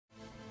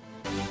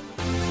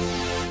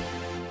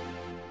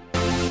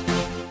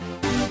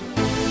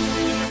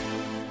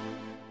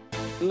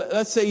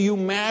let's say you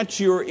match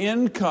your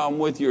income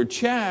with your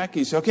check.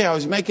 You say, okay, I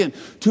was making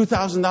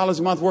 $2,000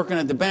 a month working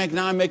at the bank.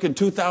 Now I'm making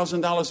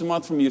 $2,000 a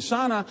month from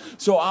USANA.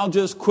 So I'll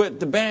just quit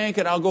the bank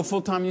and I'll go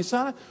full-time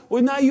USANA.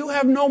 Well, now you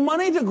have no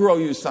money to grow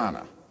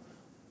USANA.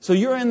 So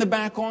you're in the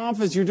back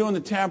office, you're doing the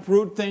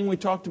taproot thing we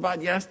talked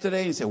about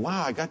yesterday. You say,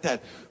 wow, I got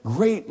that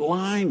great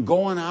line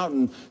going out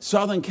in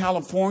Southern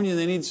California.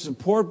 They need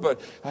support,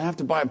 but I have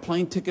to buy a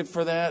plane ticket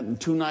for that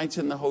and 2 nights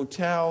in the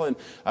hotel. And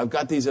I've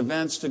got these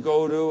events to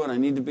go to and I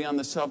need to be on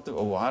the self.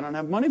 Oh, well, I don't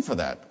have money for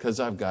that because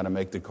I've got to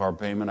make the car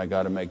payment. I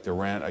got to make the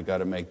rent. I got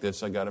to make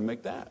this. I got to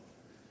make that.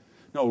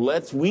 No,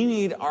 we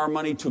need our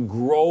money to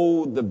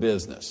grow the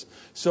business.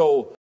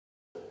 So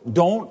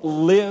don't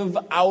live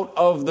out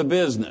of the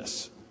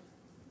business.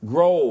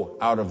 Grow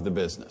out of the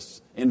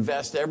business.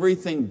 Invest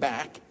everything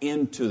back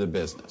into the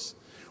business.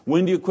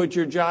 When do you quit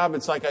your job?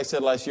 It's like I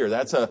said last year.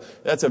 That's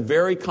a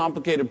very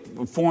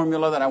complicated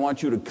formula that I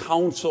want you to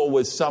counsel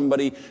with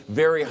somebody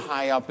very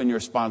high up in your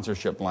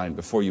sponsorship line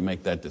before you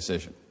make that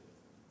decision.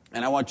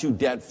 And I want you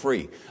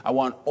debt-free. I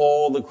want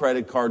all the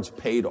credit cards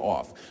paid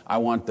off. I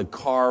want the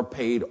car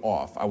paid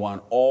off. I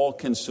want all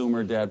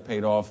consumer debt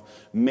paid off.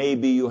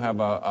 Maybe you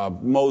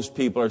have most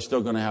people are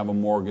still going to have a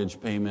mortgage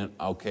payment.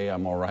 Okay,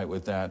 I'm all right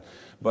with that.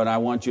 But I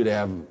want you to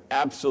have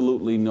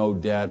absolutely no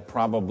debt,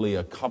 probably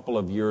a couple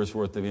of years'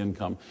 worth of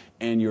income,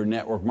 and your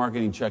network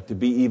marketing check to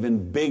be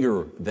even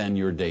bigger than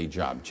your day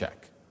job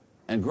check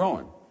and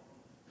growing.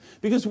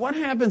 Because what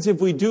happens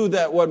if we do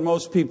that, what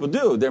most people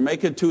do? They're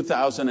making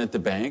 $2,000 at the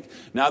bank.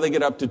 Now they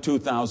get up to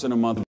 $2,000 a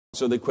month,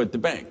 so they quit the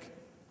bank.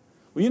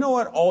 Well, you know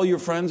what all your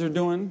friends are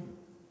doing?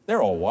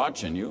 They're all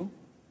watching you.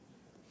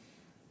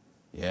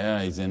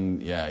 Yeah, he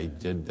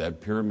did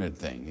that pyramid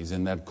thing. He's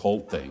in that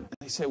cult thing.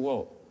 They say,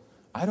 well,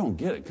 I don't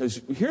get it.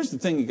 Because here's the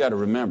thing you got to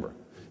remember.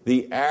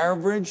 The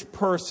average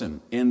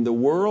person in the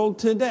world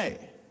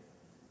today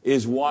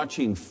is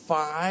watching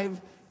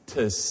 5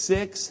 to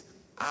 6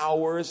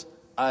 hours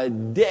a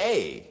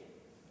day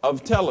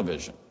of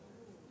television.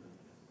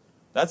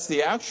 That's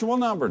the actual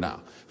number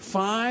now.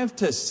 5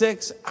 to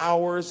 6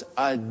 hours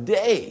a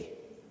day.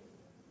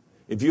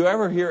 If you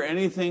ever hear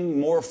anything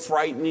more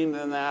frightening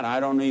than that, I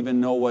don't even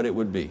know what it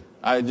would be.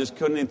 I just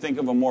couldn't even think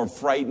of a more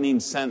frightening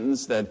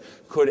sentence that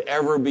could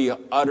ever be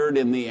uttered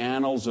in the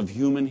annals of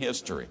human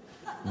history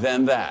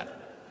than that.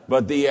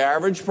 But the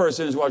average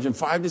person is watching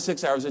 5 to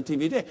 6 hours of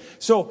TV a day.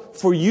 So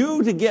for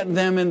you to get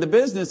them in the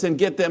business and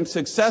get them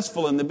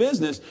successful in the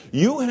business,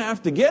 you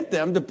have to get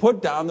them to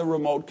put down the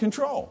remote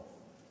control.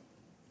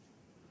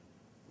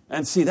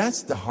 And see,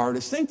 that's the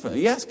hardest thing for them.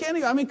 Yes,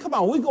 Kenny, I mean, come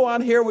on, we go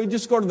out here, we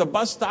just go to the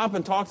bus stop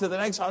and talk to the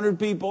next 100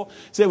 people,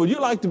 say, would you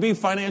like to be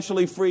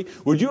financially free?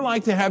 Would you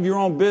like to have your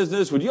own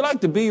business? Would you like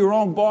to be your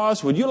own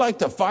boss? Would you like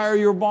to fire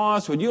your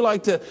boss? Would you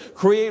like to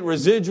create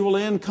residual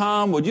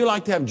income? Would you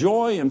like to have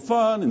joy and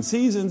fun and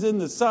seasons in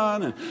the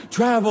sun and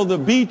travel the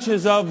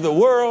beaches of the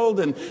world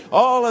and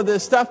all of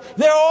this stuff?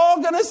 They're all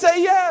going to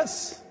say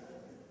yes.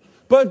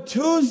 But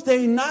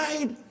Tuesday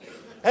night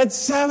at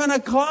 7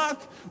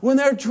 o'clock, when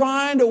they're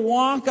trying to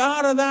walk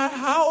out of that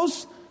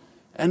house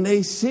and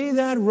they see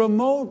that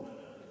remote,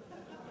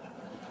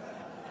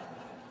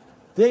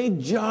 they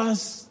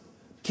just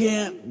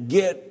can't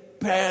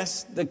get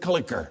past the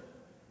clicker.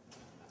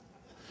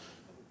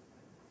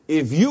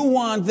 If you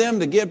want them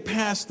to get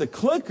past the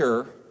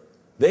clicker,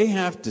 they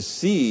have to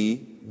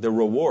see the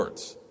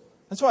rewards.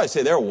 That's why I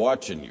say they're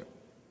watching you.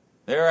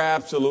 They're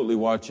absolutely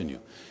watching you.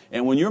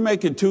 And when you're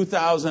making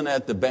 $2,000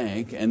 at the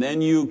bank and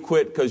then you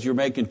quit because you're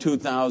making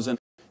 $2,000,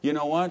 you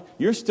know what?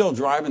 You're still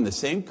driving the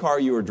same car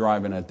you were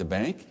driving at the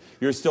bank.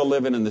 You're still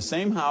living in the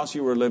same house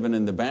you were living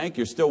in the bank.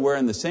 You're still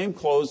wearing the same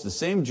clothes, the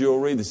same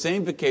jewelry, the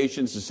same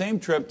vacations, the same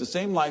trip, the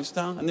same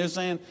lifestyle. And they're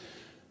saying,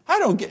 I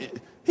don't get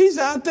it. He's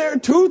out there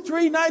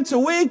 2-3 nights a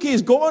week.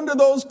 He's going to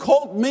those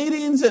cult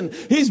meetings and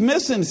he's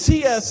missing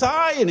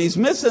CSI and he's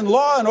missing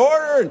Law and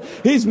Order and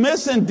he's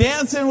missing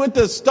Dancing with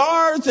the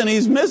Stars and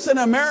he's missing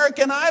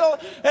American Idol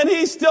and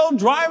he's still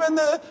driving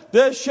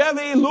the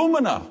Chevy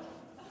Lumina.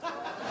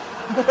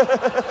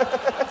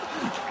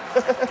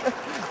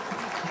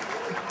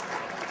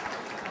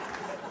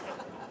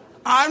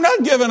 I'm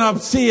not giving up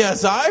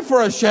CSI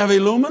for a Chevy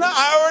Lumina.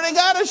 I already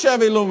got a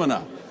Chevy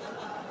Lumina.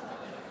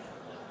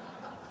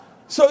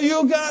 So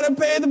you got to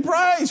pay the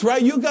price,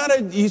 right?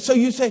 So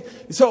you say,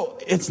 so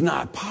it's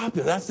not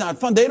popular. That's not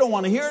fun. They don't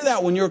want to hear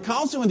that when you're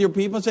counseling with your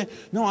people and say,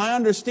 no, I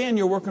understand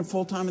you're working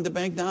full time at the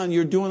bank now and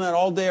you're doing that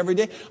all day, every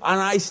day. And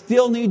I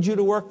still need you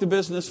to work the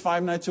business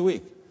 5 nights a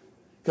week.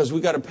 Because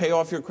we got to pay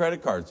off your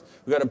credit cards.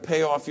 We got to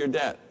pay off your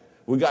debt.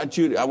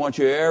 I want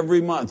you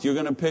every month. You're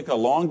going to pick a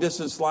long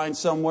distance line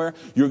somewhere.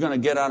 You're going to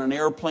get on an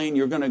airplane.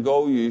 You're going to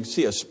go, you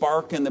see a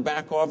spark in the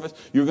back office.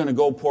 You're going to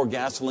go pour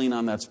gasoline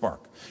on that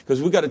spark. Because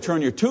we got to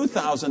turn your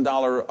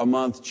 $2,000 a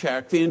month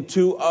check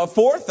into a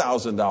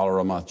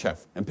 $4,000 a month check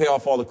and pay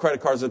off all the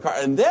credit cards of the car.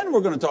 And then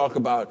we're going to talk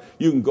about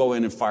you can go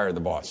in and fire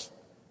the boss.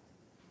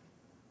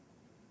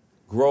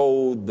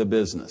 Grow the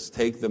business.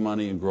 Take the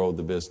money and grow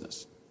the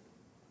business.